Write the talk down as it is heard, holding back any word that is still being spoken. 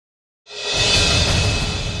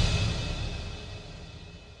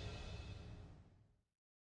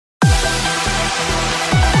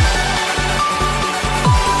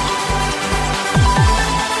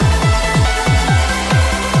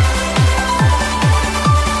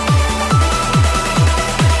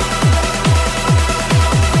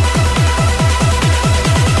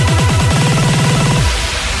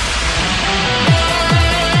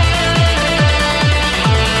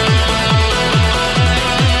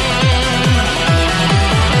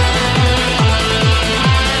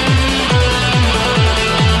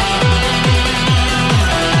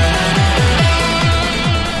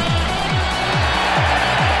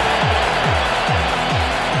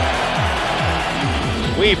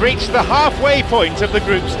We've reached the halfway point of the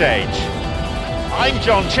group stage. I'm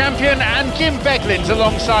John Champion and Jim Beglin's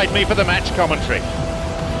alongside me for the match commentary.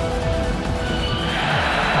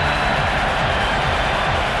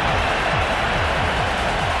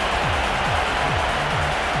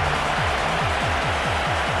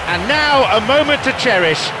 And now a moment to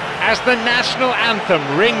cherish as the national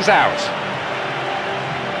anthem rings out.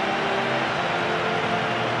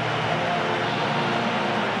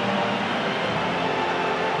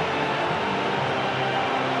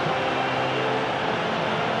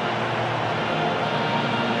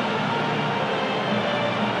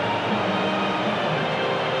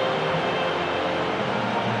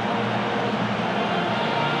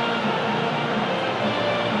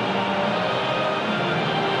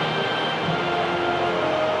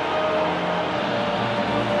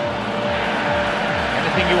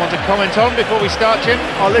 You want to comment on before we start, Jim?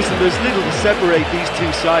 Oh, listen, there's little to separate these two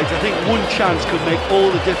sides. I think one chance could make all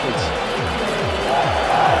the difference.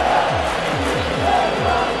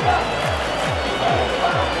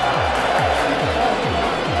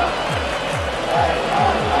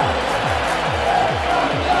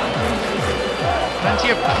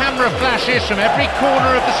 Plenty of camera flashes from every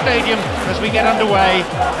corner of the stadium as we get underway.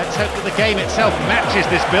 Let's hope that the game itself matches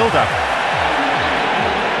this build-up.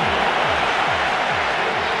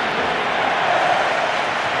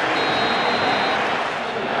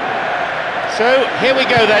 So, here we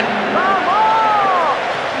go then.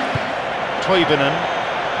 Toivonen.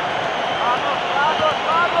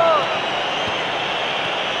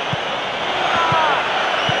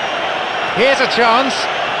 Here's a chance.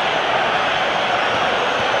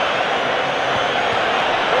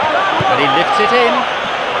 And he lifts it in.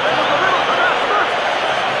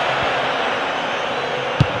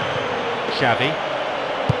 Xavi.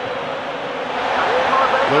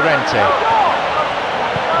 Llorente.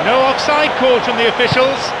 No offside call from the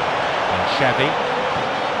officials. And Xavi.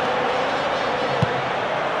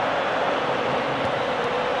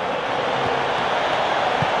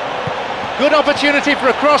 Good opportunity for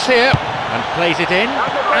a cross here. And plays it in.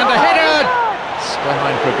 And the header! It's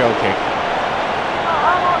behind for a goal kick.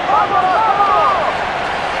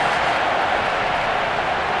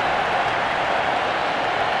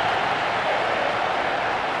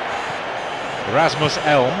 Rasmus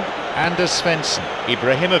Elm. Anders Svensson,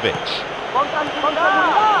 Ibrahimovic.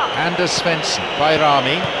 Anders Svensson,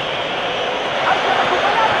 Bayrami.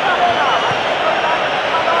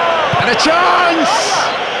 And a chance!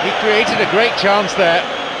 He created a great chance there.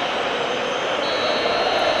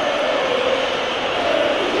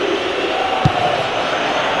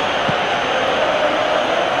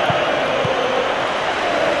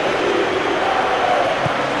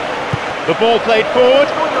 The ball played forward.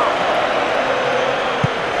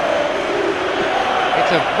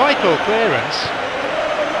 A vital clearance.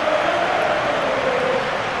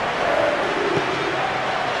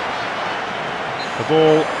 The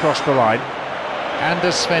ball crossed the line.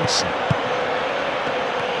 Anders Svensson.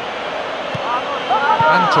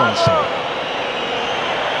 Antonsson.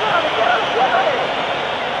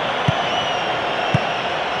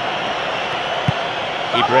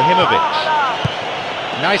 Ibrahimovic.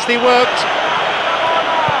 Nicely worked.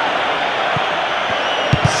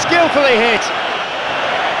 Skillfully hit.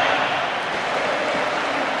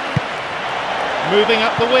 Moving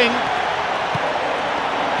up the wing.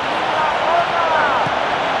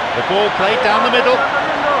 The ball played down the middle.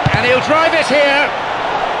 And he'll drive it here.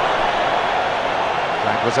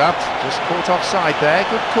 Flag was up, just caught offside there.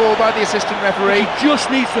 Good call by the assistant referee. He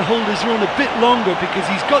just needs to hold his run a bit longer because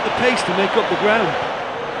he's got the pace to make up the ground.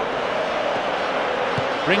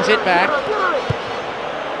 Brings it back.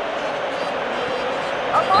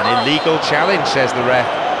 An illegal challenge, says the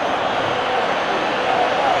ref.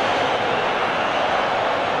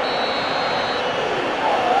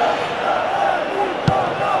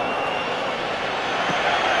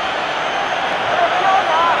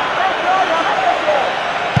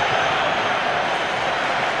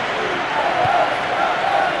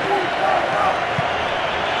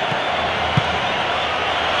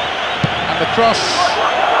 The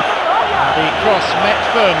cross met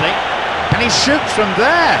firmly, and he shoots from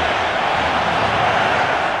there.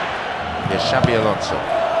 Here's Xabi Alonso,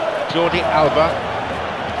 Jordi Alba,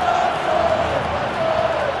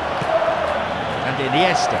 and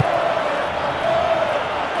Iniesta.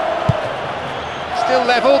 Still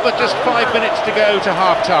level, but just 5 minutes to go to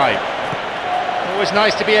half-time. Always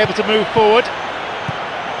nice to be able to move forward.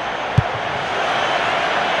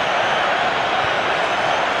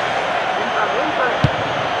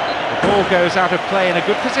 Ball goes out of play in a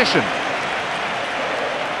good position.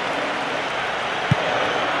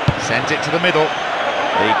 Sends it to the middle.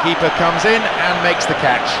 The keeper comes in and makes the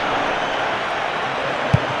catch.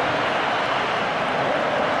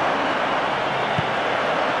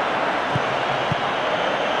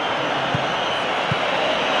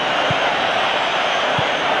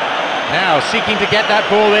 Now seeking to get that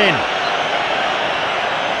ball in.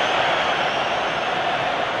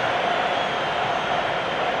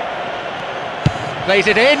 Plays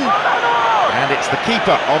it in, and it's the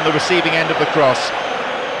keeper on the receiving end of the cross.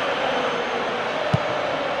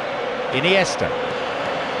 Iniesta.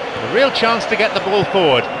 A real chance to get the ball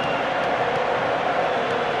forward.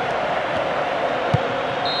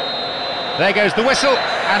 There goes the whistle,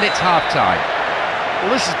 and it's half-time.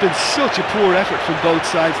 Well, this has been such a poor effort from both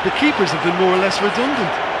sides. The keepers have been more or less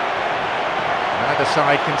redundant. Neither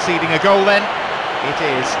side conceding a goal then. It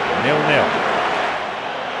is 0-0.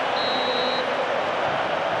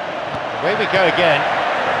 Away we go again.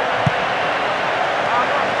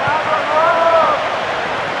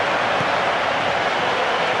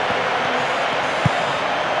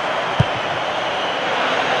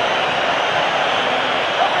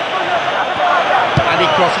 And he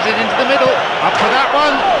crosses it into the middle. Up for that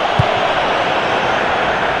one.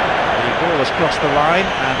 The ball has crossed the line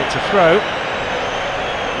and it's a throw.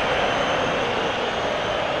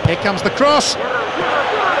 Here comes the cross.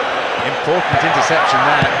 Important interception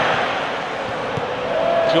there.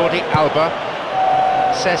 Jordi Alba,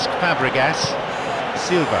 Cesc Fabregas,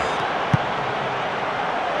 Silva.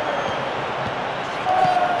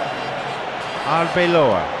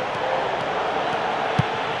 Arbeloa.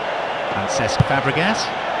 And Cesc Fabregas,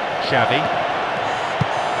 Xavi.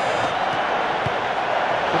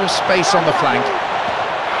 Bit of space on the flank.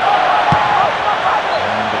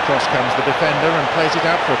 And across comes the defender and plays it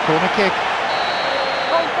out for a corner kick.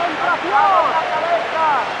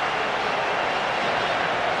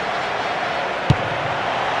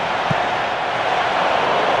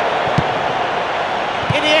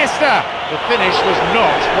 Iniesta! The finish was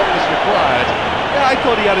not what was required. Yeah, I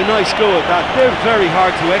thought he had a nice go at that. They're very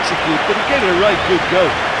hard to execute, but he gave it a right good go.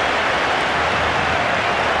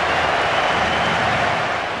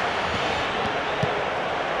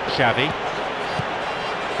 Xavi.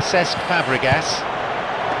 Cesc Fabregas.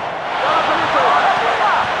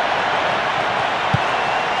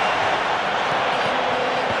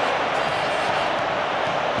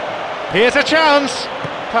 Here's a chance.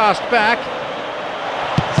 Passed back.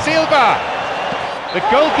 Silva, the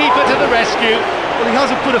goalkeeper to the rescue. Well, he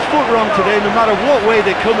hasn't put a foot wrong today, no matter what way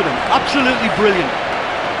they come at him. Absolutely brilliant.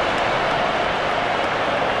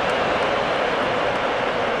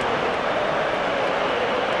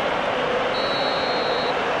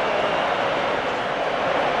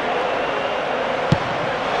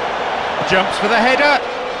 Jumps for the header.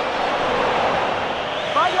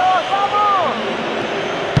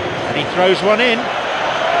 And he throws one in.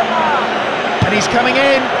 And he's coming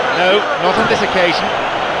in. No, not on this occasion.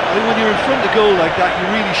 I think when you're in front of goal like that, you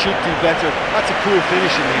really should do better. That's a poor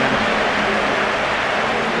finish in the end.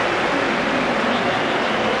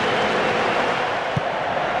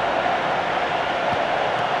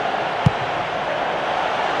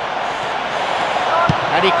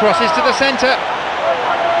 And he crosses to the centre.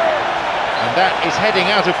 And that is heading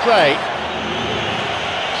out of play.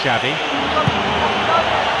 Xavi.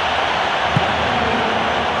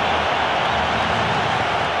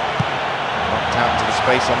 Out to the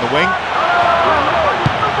space on the wing.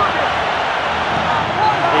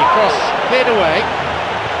 The cross cleared away.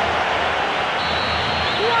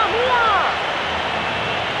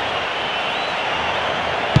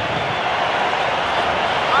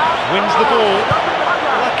 Wins the ball.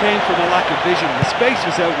 Well, that came from a lack of vision. The space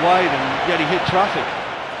was out wide and yet he hit traffic.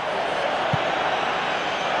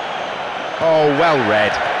 Oh, well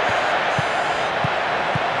read.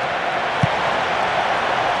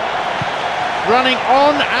 Running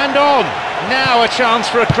on and on. Now a chance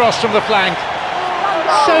for a cross from the flank.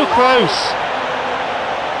 So close.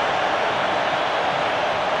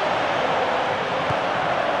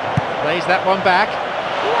 Plays that one back.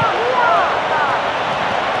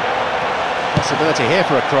 Possibility here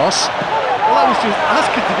for a cross. Well, that was just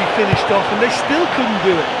asking to be finished off and they still couldn't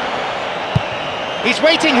do it. He's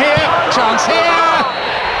waiting here. Chance here.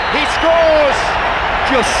 He scores.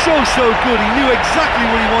 Just so good. He knew exactly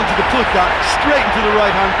where he wanted to put that, straight into the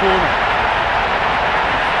right-hand corner.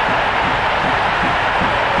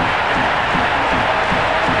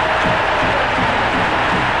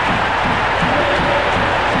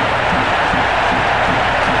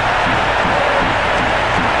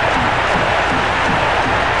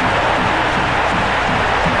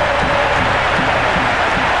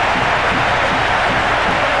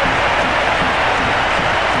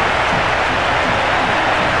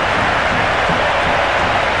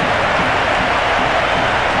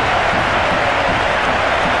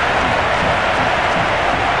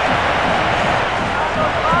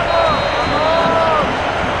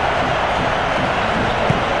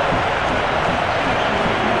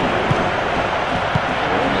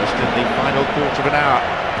 of an hour.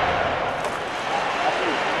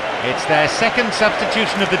 It's their second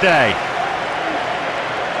substitution of the day.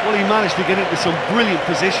 Well, he managed to get into some brilliant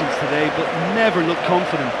positions today, but never looked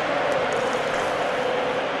confident.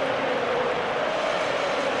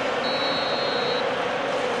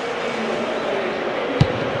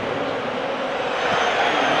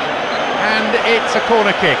 And it's a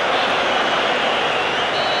corner kick.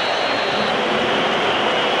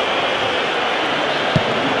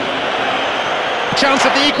 Chance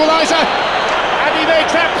of the equaliser, and he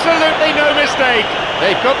makes absolutely no mistake.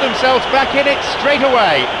 They've got themselves back in it straight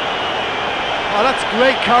away. Oh, that's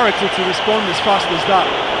great character to respond as fast as that.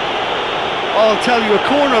 I'll tell you, a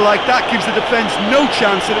corner like that gives the defence no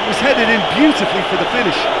chance, and it was headed in beautifully for the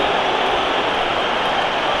finish.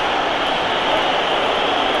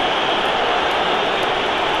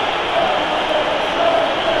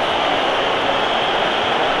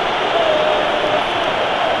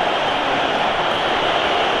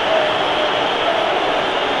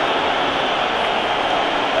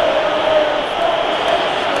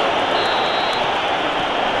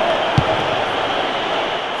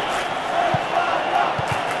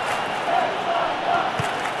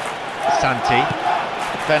 Santi,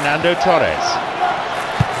 Fernando Torres,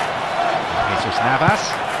 Jesus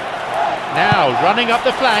Navas, now running up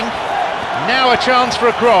the flank, now a chance for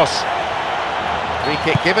a cross. Free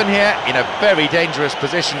kick given here in a very dangerous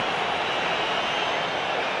position.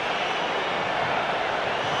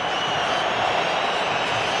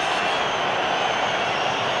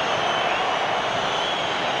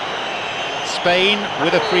 Spain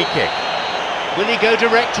with a free kick. Will he go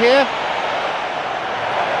direct here?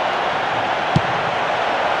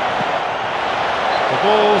 The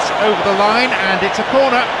ball's over the line and it's a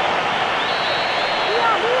corner.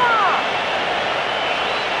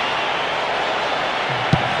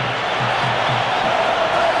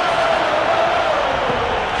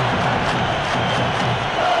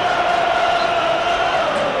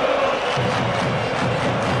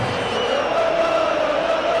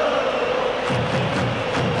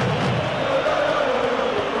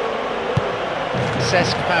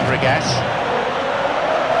 Cesc Fabregas,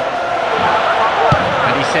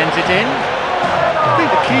 and he sends it in. I think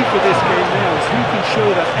the key for this game now is who can show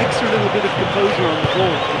that extra little bit of composure on the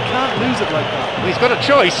ball. You can't lose it like that. Well, he's got a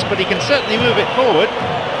choice, but he can certainly move it forward.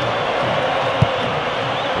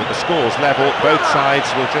 With the scores level, both sides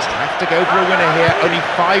will just have to go for a winner here. Only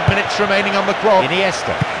 5 minutes remaining on the clock.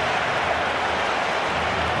 Iniesta.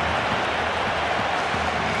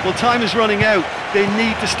 Well, time is running out. They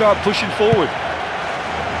need to start pushing forward.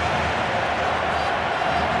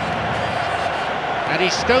 And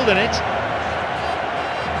he's stolen it.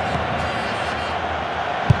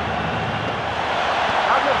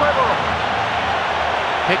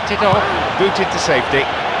 Picked it off, booted to safety. They're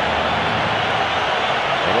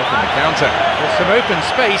off on the counter. There's some open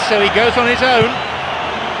space, so he goes on his own.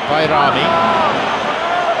 Bayrami.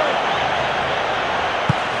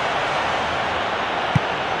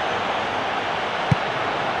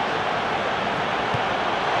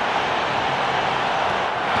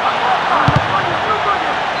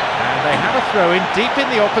 Throw in deep in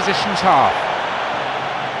the opposition's half.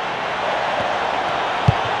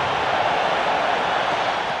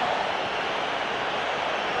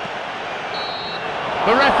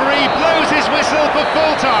 The referee blows his whistle for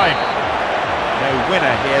full time. No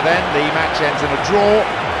winner here then, the match ends in a draw.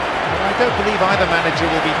 But I don't believe either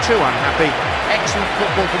manager will be too unhappy. Excellent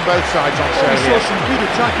football from both sides on show here. We saw some good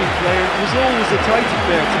attacking play. It was always a tight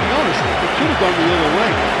affair, to be honest. It could have gone the other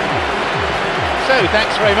way. So,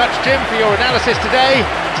 thanks very much, Jim, for your analysis today.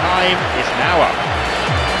 Time is now up.